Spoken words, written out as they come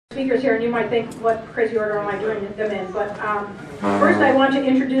speakers here, and you might think, what crazy order am I doing them in? But first I want to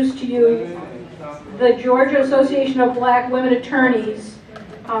introduce to you the Georgia Association of Black Women Attorneys,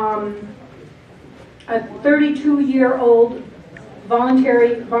 a 32-year-old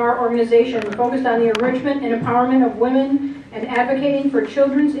voluntary bar organization focused on the enrichment and empowerment of women and advocating for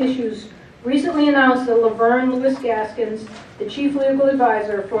children's issues. Recently announced that Laverne Lewis Gaskins, the Chief Legal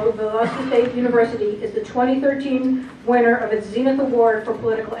Advisor for Valdosta State University, is the 2013 winner of its Zenith Award for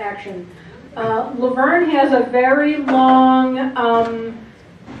Political Action. Laverne has a very long,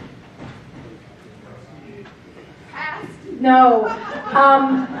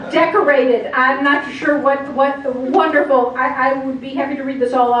 decorated, I'm not sure what wonderful, I would be happy to read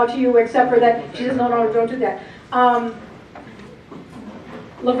this all out to you, except for that she says, no, don't do that.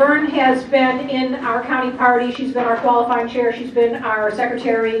 Laverne has been in our county party, she's been our qualifying chair, she's been our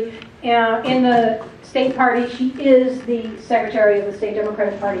secretary in the state party, she is the secretary of the state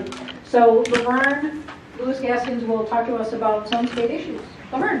Democratic Party. So Laverne Lewis Gaskins will talk to us about some state issues.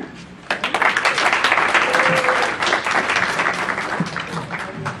 Laverne.